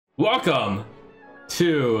Welcome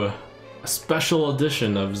to a special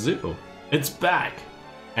edition of Zoo. It's back,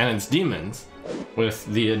 and it's demons, with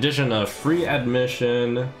the addition of free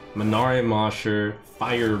admission, Minari Mosher,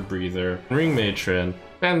 Fire Breather, Ring Matron,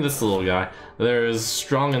 and this little guy. There is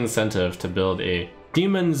strong incentive to build a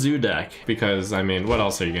demon zoo deck, because, I mean, what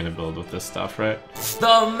else are you gonna build with this stuff, right?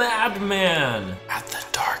 The Madman at the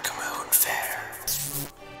Darkmoon Faire.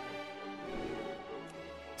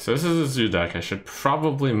 So this is a zoo deck. I should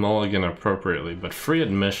probably mulligan appropriately, but free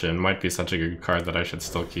admission might be such a good card that I should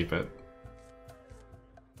still keep it.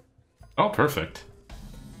 Oh, perfect.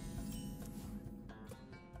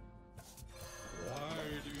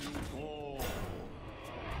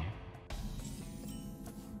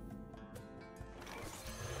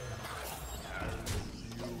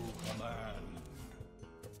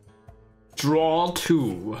 Draw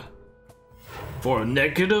 2 for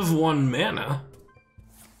 -1 mana.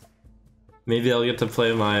 Maybe I'll get to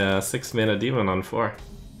play my 6 mana demon on 4.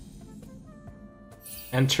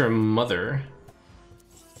 Enter Mother.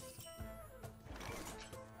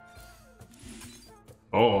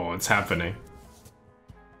 Oh, it's happening.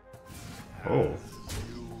 Oh.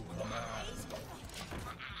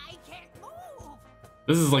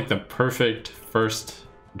 This is like the perfect first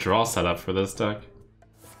draw setup for this deck.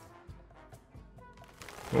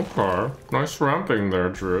 Okay, nice ramping there,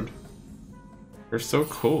 Druid. You're so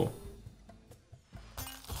cool.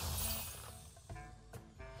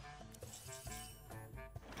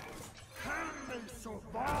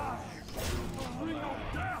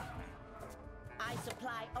 I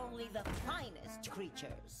supply only the finest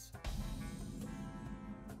creatures.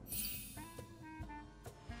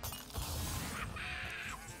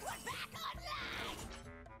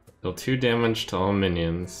 Deal 2 damage to all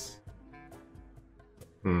minions.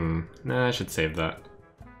 Nah, I should save that.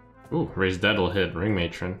 Ooh, Raise Dead will hit Ring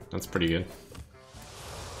Matron. That's pretty good.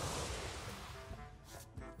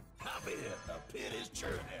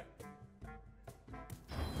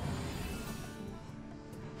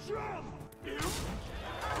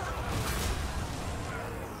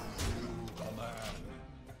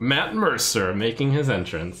 Matt Mercer making his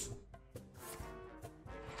entrance.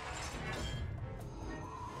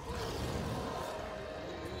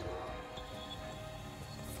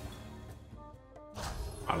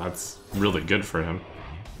 Wow, that's really good for him.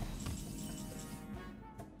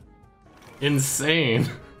 Insane.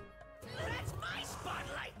 That's my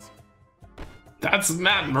spotlight. That's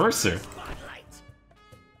Matt Mercer.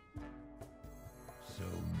 So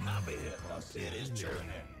it is journey.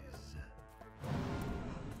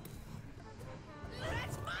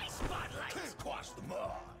 That's my spotlight. Quash the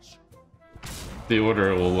marsh. The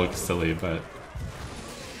order will look silly, but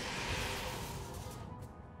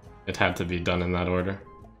it had to be done in that order.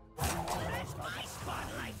 That's my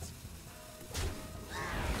spotlight.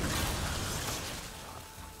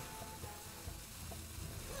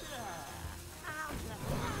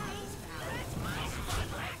 That's my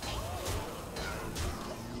spotlight.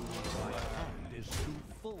 My hand is too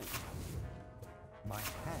full. My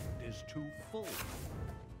hand is too full.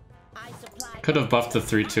 I supply. Could have buffed the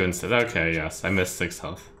 3/2 instead. Okay, yes, I missed 6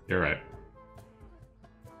 health. You're right.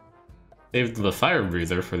 Saved the Fire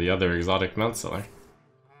Breather for the other exotic mount seller.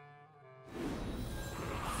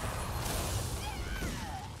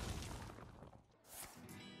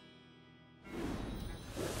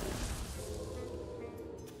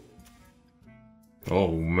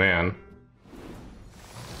 Oh man.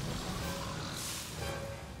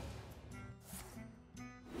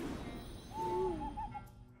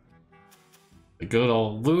 The good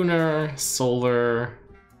old Lunar, Solar,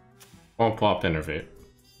 won't pop Innervate.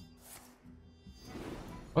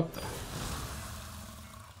 What the?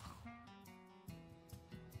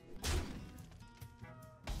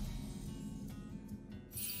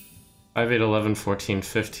 Five, 8, 11, 14,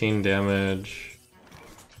 15 damage.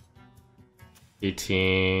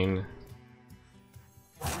 18.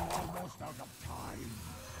 Almost out of time.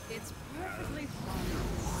 It's perfectly fine.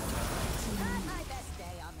 Not my best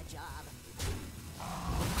day on the job.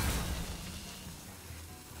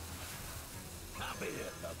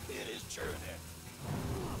 The pit is churning.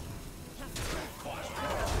 That's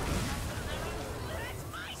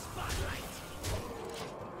my spotlight.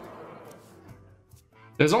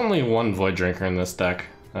 There's only one Void Drinker in this deck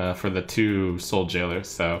for the 2 Soul Jailers,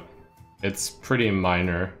 so it's pretty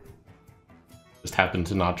minor. Just happened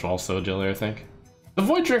to not draw Soul Jailer, I think. The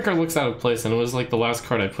Void Drinker looks out of place, and it was like the last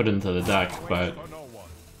card I put into the deck, but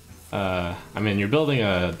I mean, you're building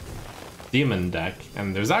a demon deck,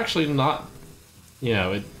 and there's actually not, you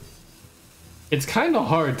know, it's kind of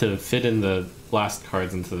hard to fit in the blast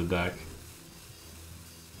cards into the deck.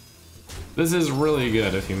 This is really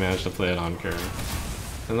good if you manage to play it on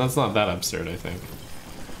curve. And that's not that absurd, I think.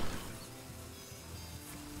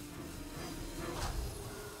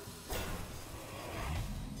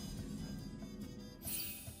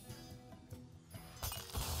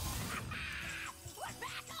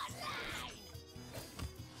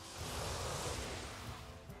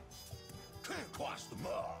 Can't cross the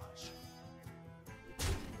marsh.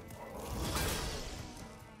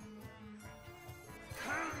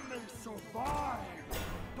 Can they survive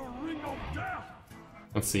the ring of death?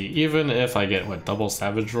 Let's see, even if I get, what, double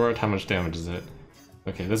Savage Roared, how much damage is it?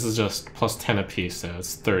 Okay, this is just plus 10 apiece, so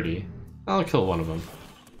it's 30. I'll kill one of them.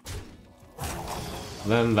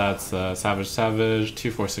 Then that's Savage Savage,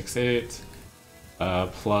 2, 4, 6, 8.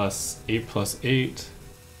 Plus 8,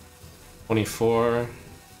 24.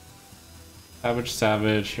 Savage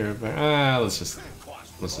Savage here, let's just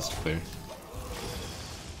clear.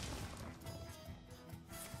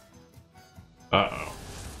 Uh-oh.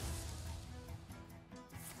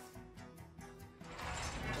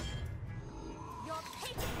 Your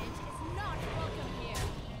patronage is not welcome here.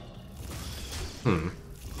 Hmm.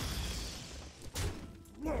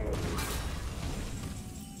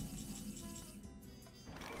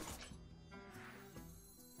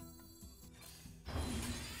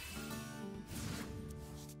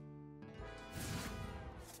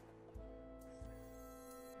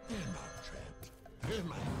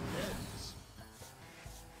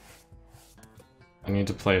 I need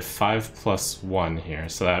to play 5 plus 1 here,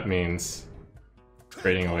 so that means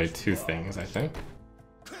trading away 2 things, I think.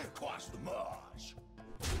 Can't cross the marsh.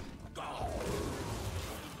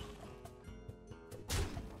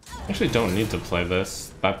 Actually don't need to play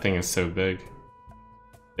this. That thing is so big.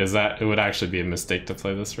 Is that it would actually be a mistake to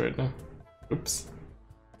play this right now? Oops.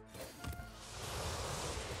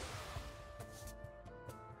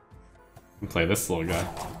 And play this little guy.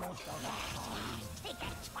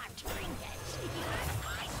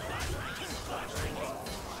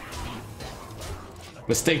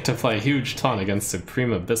 Mistake to play huge taunt against Supreme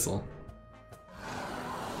Abyssal.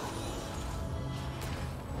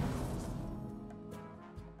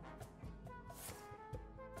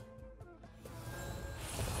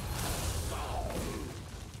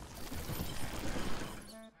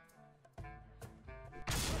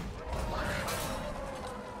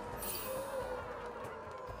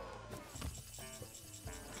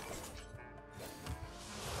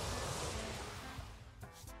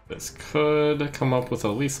 This could come up with a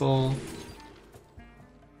lethal.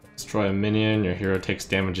 Destroy a minion, your hero takes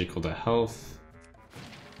damage equal to health.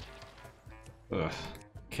 Ugh.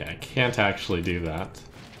 Okay, I can't actually do that.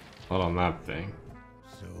 Not on that thing.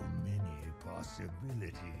 So many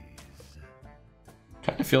possibilities.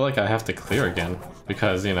 Kinda feel like I have to clear again,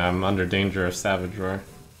 because, you know, I'm under danger of Savage Roar.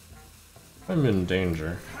 I'm in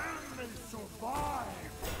danger. Can they survive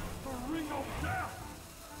the ring of death?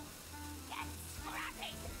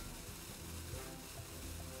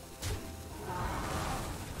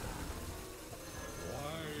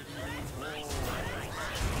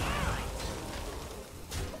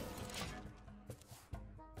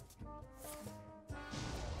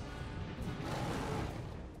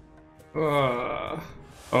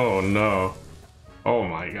 Oh no. Oh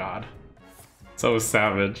my god. So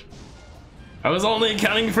savage. I was only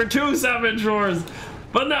accounting for 2 Savage Roars,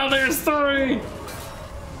 but now there's 3!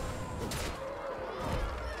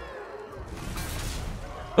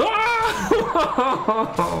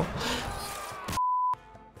 Ah!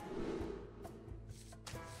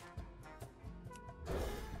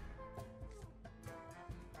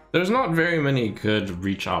 There's not very many good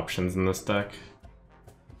reach options in this deck.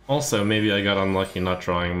 Also, maybe I got unlucky not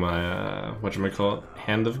drawing my, whatchamacallit,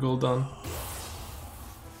 Hand of Gul'dan.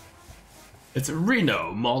 It's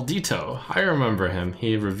Reno Maldito. I remember him.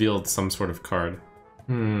 He revealed some sort of card.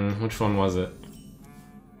 Which one was it?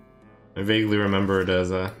 I vaguely remember it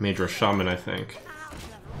as a Major Shaman, I think.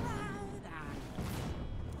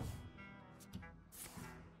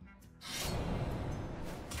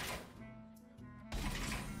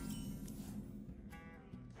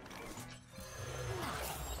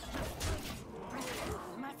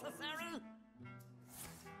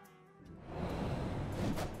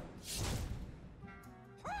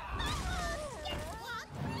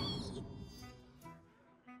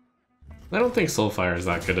 I don't think Soulfire is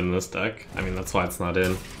that good in this deck. I mean, that's why it's not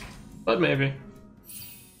in. But maybe.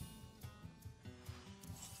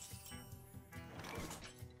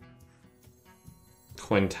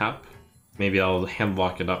 Coin tap. Maybe I'll hand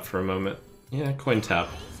block it up for a moment. Yeah, coin tap.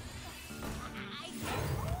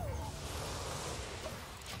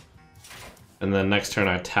 And then next turn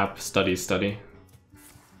I tap Study Study.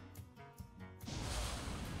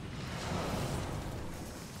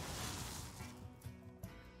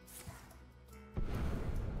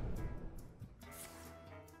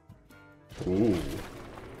 Ooh.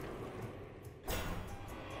 I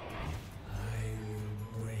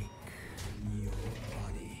will break your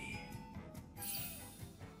body.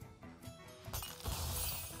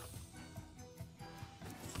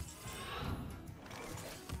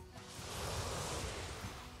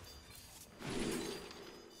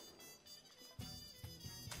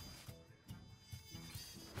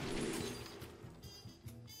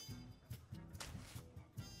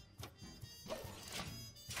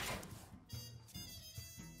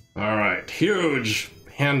 Alright, huge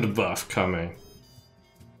hand buff coming.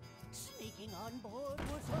 Sneaking on board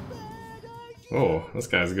was a bad idea. Oh, this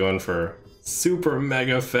guy's going for super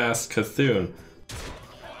mega fast Cthulhu.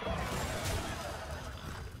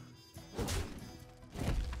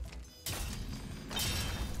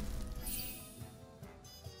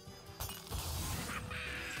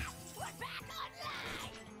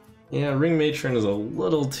 Yeah, Ring Matron is a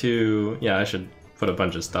little too... Yeah, I should put a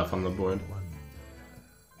bunch of stuff on the board.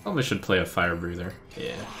 Probably should play a Fire Breather.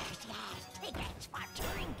 Yeah.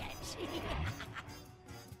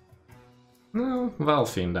 No,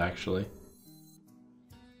 Valfiend actually.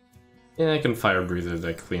 Yeah, I can Fire Breather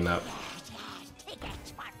to clean up.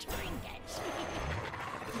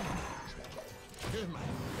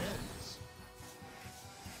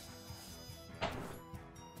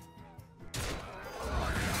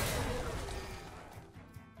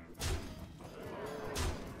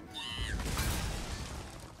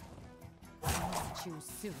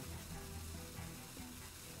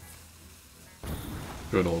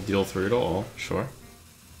 Good old deal through it all, sure.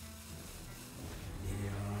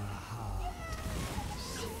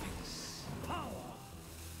 I'd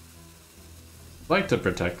like to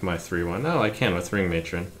protect my 3-1. Oh, I can with Ring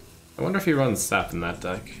Matron. I wonder if he runs Sap in that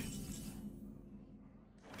deck.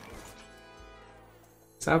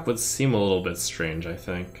 Sap would seem a little bit strange, I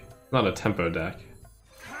think. Not a tempo deck.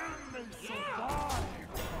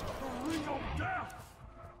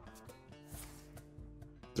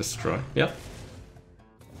 Destroy. Yep.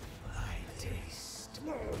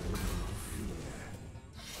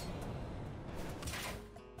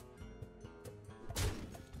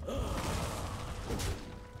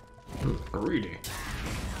 Greedy.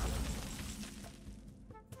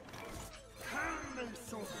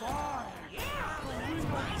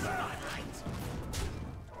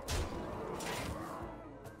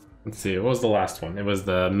 Let's see, what was the last one? It was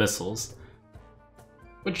the missiles.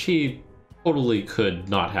 Which he totally could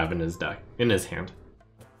not have in his deck, in his hand.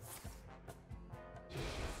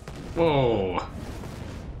 Whoa.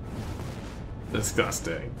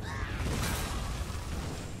 Disgusting.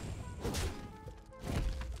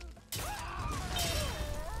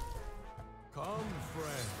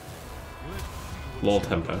 Low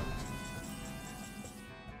tempo.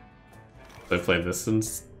 Do I play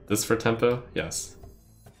this for tempo? Yes.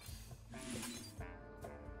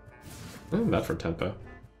 That for tempo.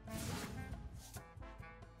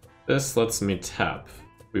 This lets me tap.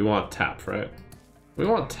 We want tap, right? We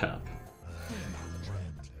want tap.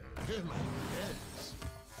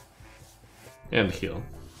 And heal.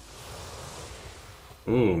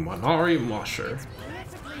 Ooh, Manari Mosher.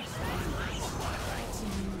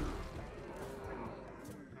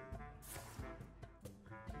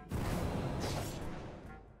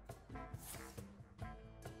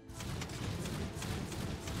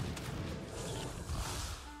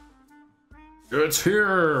 It's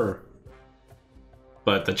here!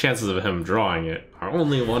 But the chances of him drawing it are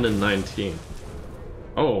only 1 in 19.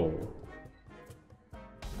 Oh.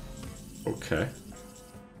 Okay.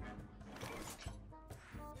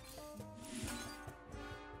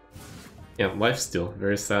 Yeah, lifesteal,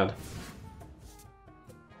 very sad.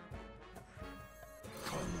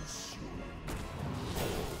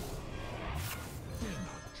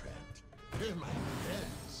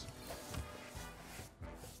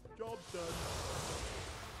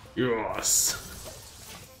 Yes.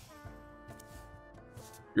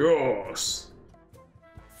 Yes.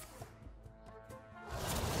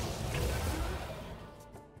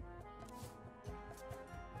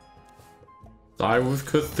 Die with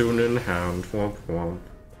Cthulhu in hand. Womp womp.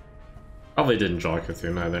 Probably didn't draw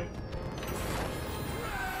Cthulhu either.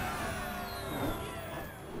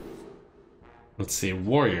 Let's see,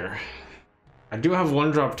 Warrior. I do have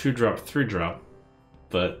 1-drop, 2-drop, 3-drop,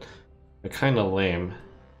 but they're kind of lame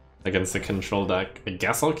against the control deck. I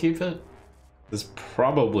guess I'll keep it. It's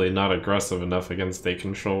probably not aggressive enough against a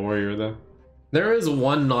control warrior though. There is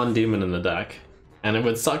one non-demon in the deck, and it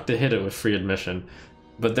would suck to hit it with free admission,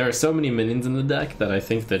 but there are so many minions in the deck that I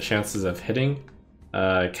think the chances of hitting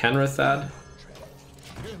Kenrathad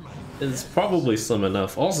is probably slim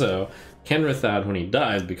enough. Also, Kenrathad, when he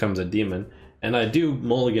dies, becomes a demon, And I do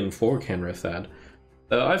mulligan for Canrithad.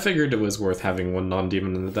 Though I figured it was worth having one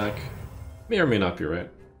non-demon in the deck. May or may not be right.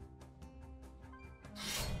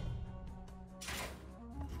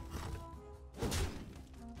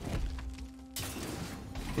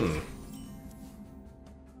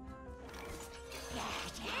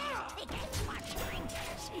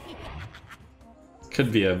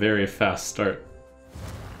 Could be a very fast start.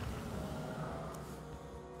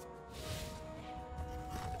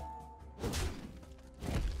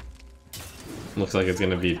 Looks like it's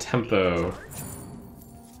gonna be tempo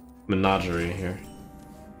menagerie here.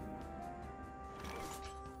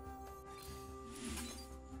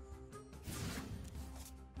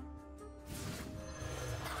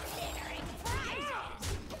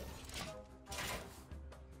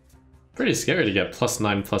 Pretty scary to get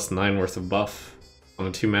 +9/+9 worth of buff on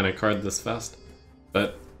a 2-mana card this fast.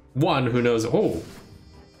 But one, who knows? Oh!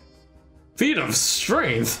 Feat of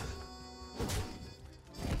Strength!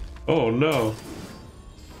 Oh no.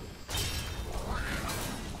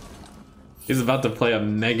 He's about to play a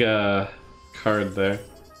mega card there.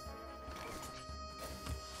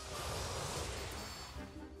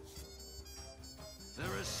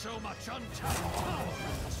 There is so much untapped power.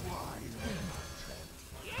 That's why.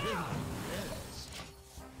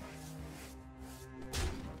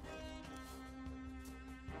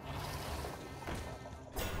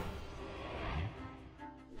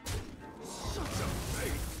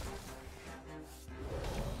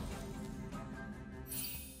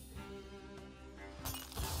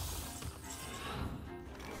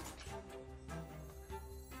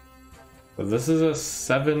 So this is a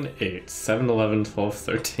 7/8, 7/11, 12,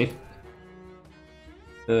 13.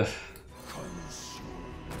 Ugh.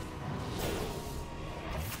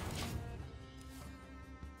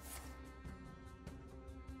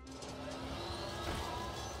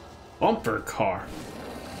 Bumper car.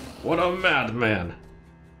 What a madman.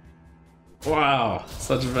 Wow,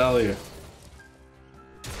 such value.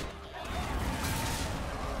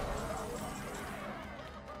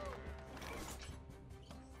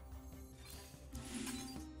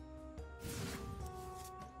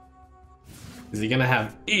 Is he gonna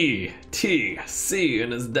have E, T, C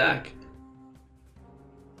in his deck?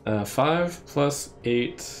 5 plus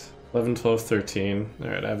 8, 11, 12, 13.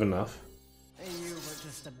 Alright, I have enough. You were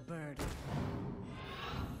just a bird.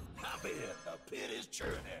 I bet the pit is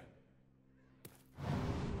churning.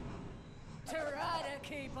 Try to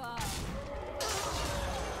keep up.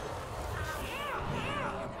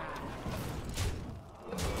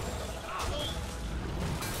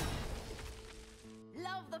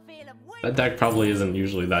 Love the feel of wind. That deck probably isn't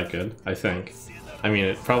usually that good, I think. I mean,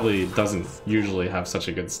 it probably doesn't usually have such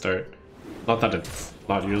a good start. Not that it's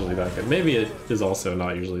not usually that good. Maybe it is also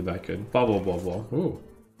not usually that good. Blah, blah, blah, blah. Ooh.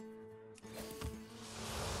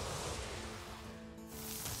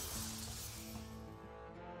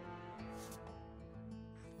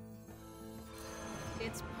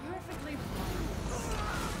 It's perfectly fine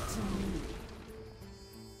to me.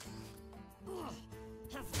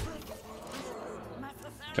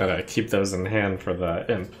 Gotta keep those in hand for the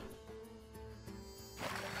imp.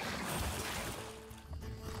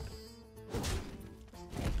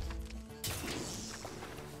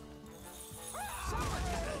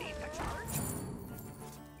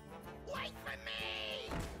 Wait for me!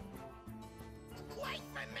 Wait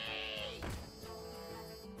for me!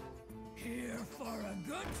 Here for a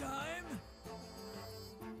good time.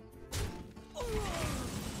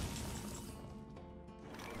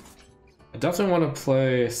 I definitely want to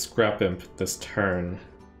play Scrap Imp this turn.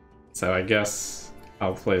 So I guess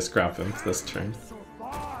I'll play Scrap Imp this turn.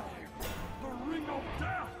 Survive the ring of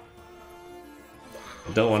death.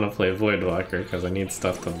 I don't want to play Voidwalker because I need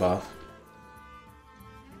stuff to buff.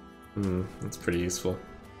 That's pretty useful.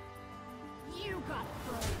 You got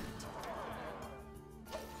burned.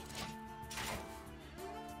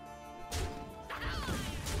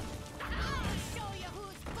 Show you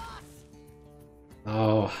who's boss!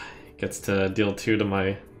 Oh, gets to deal 2 to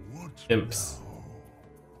my imps.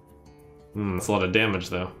 That's a lot of damage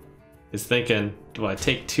though. He's thinking, do I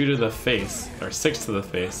take 2 to the face, or 6 to the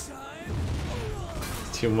face?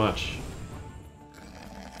 It's too much.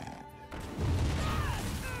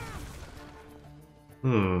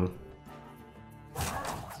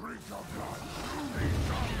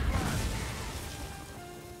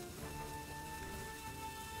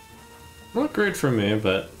 Not great for me,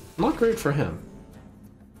 but not great for him.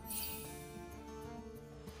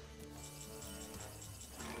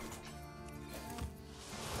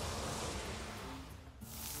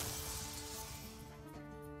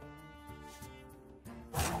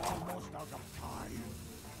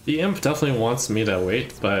 The imp definitely wants me to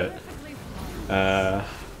wait, but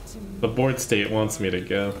the board state wants me to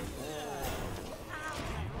go.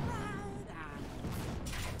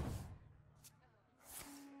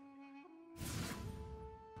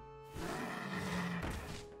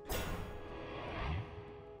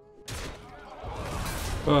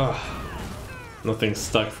 Ugh. Nothing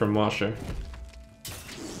stuck from Washer.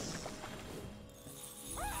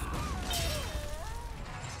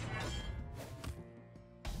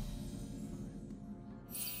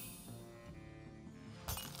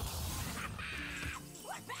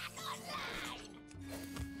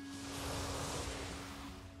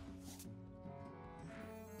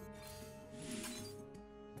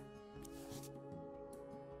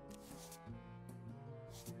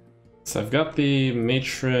 So I've got the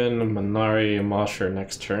Matron Manari Mosher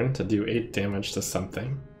next turn to do 8 damage to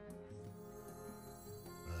something.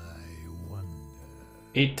 I wonder.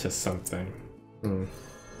 8 to something.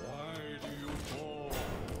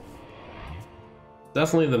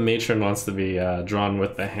 Definitely the Matron wants to be drawn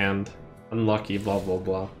with the hand. Unlucky, blah blah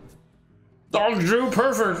blah. Dog drew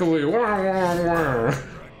perfectly! Wah, wah, wah.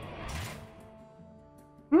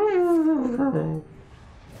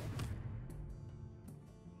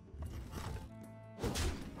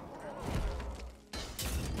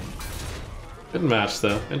 Good match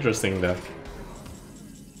though, interesting deck.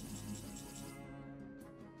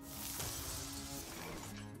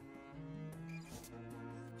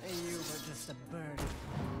 You were just a bird.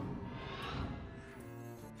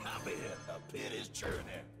 Come in, the pit is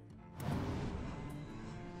churning.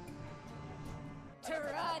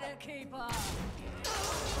 Try to keep up.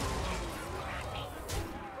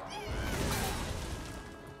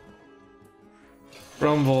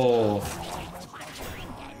 Rumble!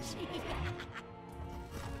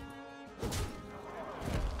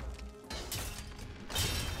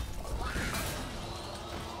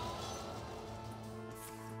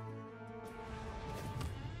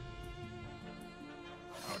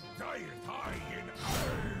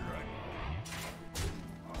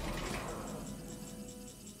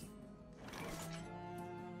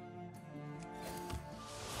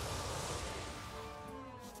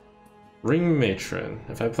 Ring Matron.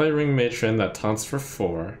 If I play Ring Matron, that taunts for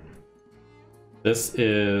 4. This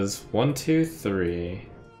is 1, 2, 3.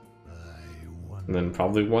 And then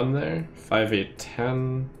probably 1 there. 5, 8,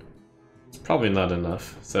 10. It's probably not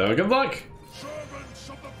enough. So good luck! Servants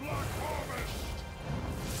of the Black Harvest.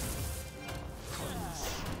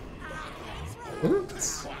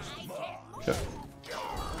 Oops. Okay.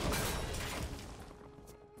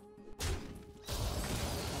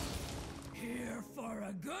 Here for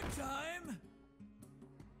a good time.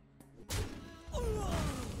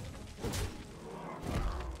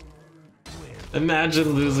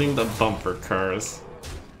 Imagine losing the bumper cars.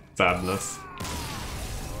 Sadness.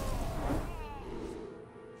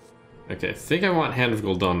 Okay, I think I want Hand of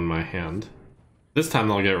Gul'dan in my hand. This time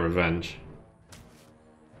I'll get revenge.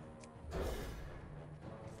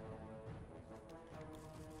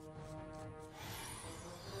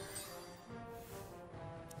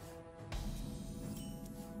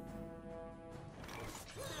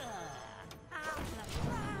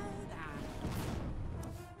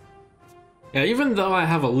 Yeah, even though I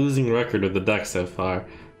have a losing record with the deck so far,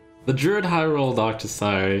 the Druid high-rolled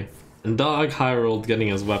Octosai, and Dog high-rolled getting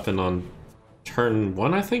his weapon on turn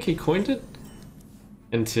 1, I think he coined it,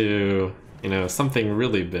 into, you know, something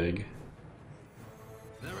really big.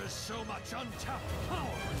 There is so much untapped power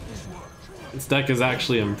in this world. This deck is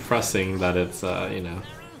actually impressing that it's, you know,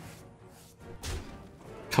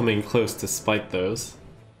 coming close to spite those.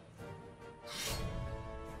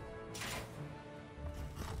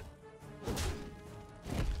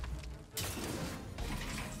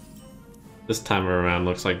 This time around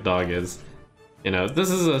looks like Dog is, you know, this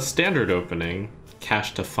is a standard opening,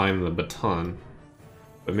 cash to find the baton,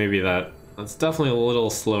 but maybe that's definitely a little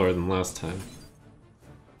slower than last time.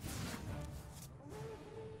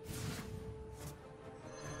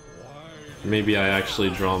 Maybe I actually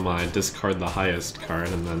draw my discard the highest card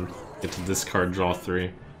and then get to discard draw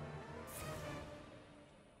 3.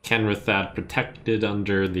 Kenrith that protected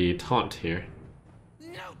under the taunt here. No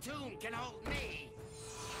tomb can hold me.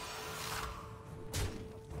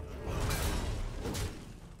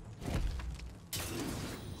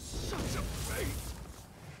 Such a fate.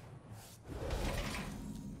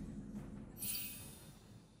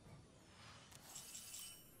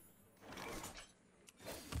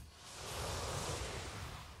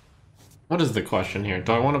 What is the question here?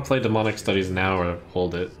 Do I want to play Demonic Studies now or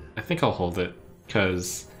hold it? I think I'll hold it,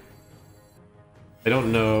 because I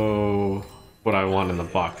don't know what I want in the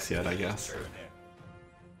box yet, I guess.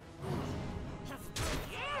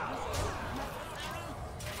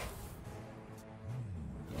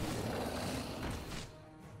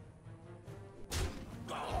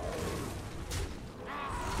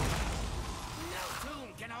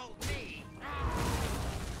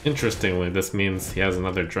 Interestingly, this means he has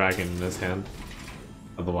another dragon in his hand.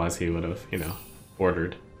 Otherwise he would have, you know,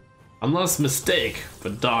 ordered. Unless mistake,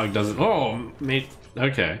 but dog doesn't. Oh, mate.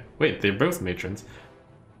 Okay. Wait, they're both matrons.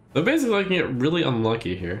 So basically I can get really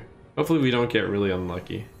unlucky here. Hopefully we don't get really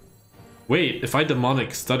unlucky. Wait, if I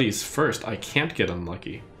demonic studies first, I can't get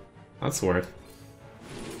unlucky. That's worth.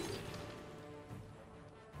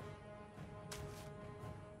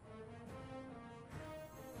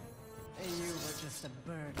 You were just a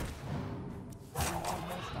bird.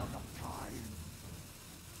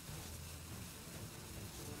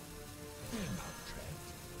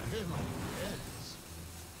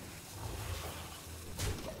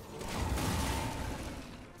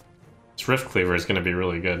 This Rift Cleaver is going to be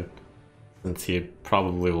really good, since he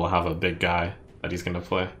probably will have a big guy that he's going to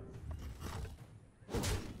play.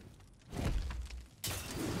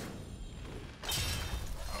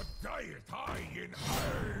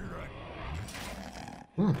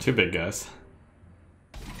 Two big guys.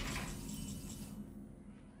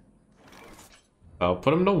 I'll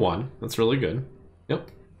put him to 1. That's really good. Yep.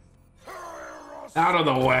 Out of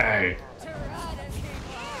the way!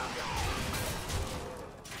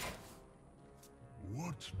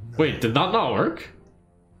 Wait, did that not work?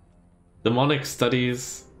 Demonic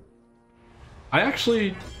studies. I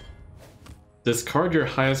actually discard your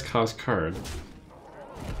highest cost card.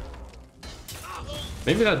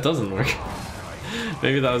 Maybe that doesn't work.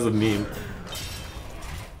 Maybe that was a meme.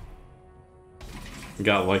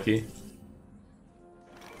 Got lucky.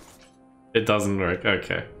 It doesn't work,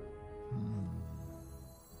 okay.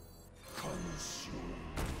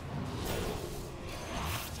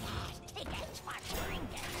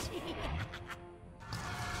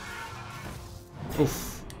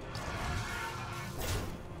 Oof.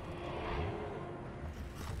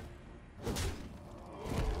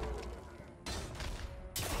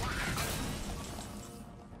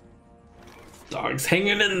 Dog's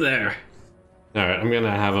hanging in there. Alright, I'm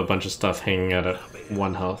gonna have a bunch of stuff hanging at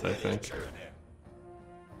 1 health, I think.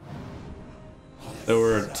 There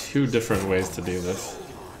were 2 different ways to do this.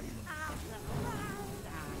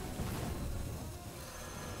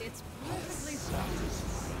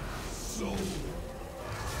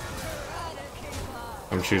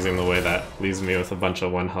 I'm choosing the way that leaves me with a bunch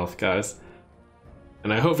of 1 health guys.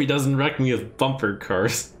 And I hope he doesn't wreck me with bumper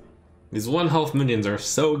cars. These 1 health minions are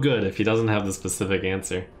so good if he doesn't have the specific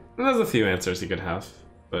answer. And there's a few answers he could have,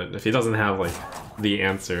 but if he doesn't have, like, the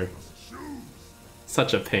answer,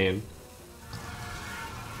 such a pain.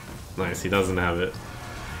 Nice, he doesn't have it.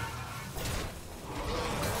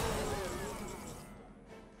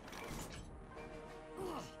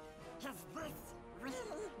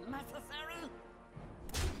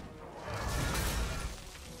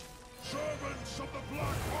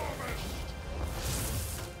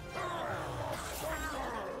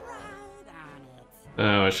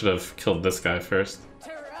 Oh, I should have killed this guy first.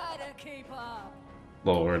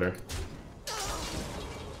 Low order.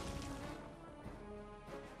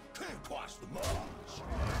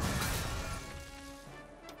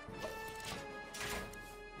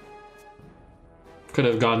 Could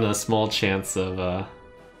have gotten a small chance of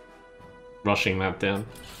rushing that down.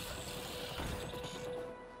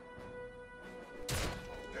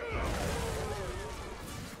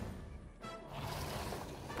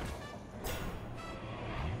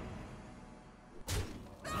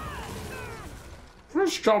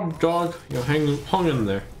 Nice job, dog. You hung in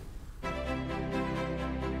there.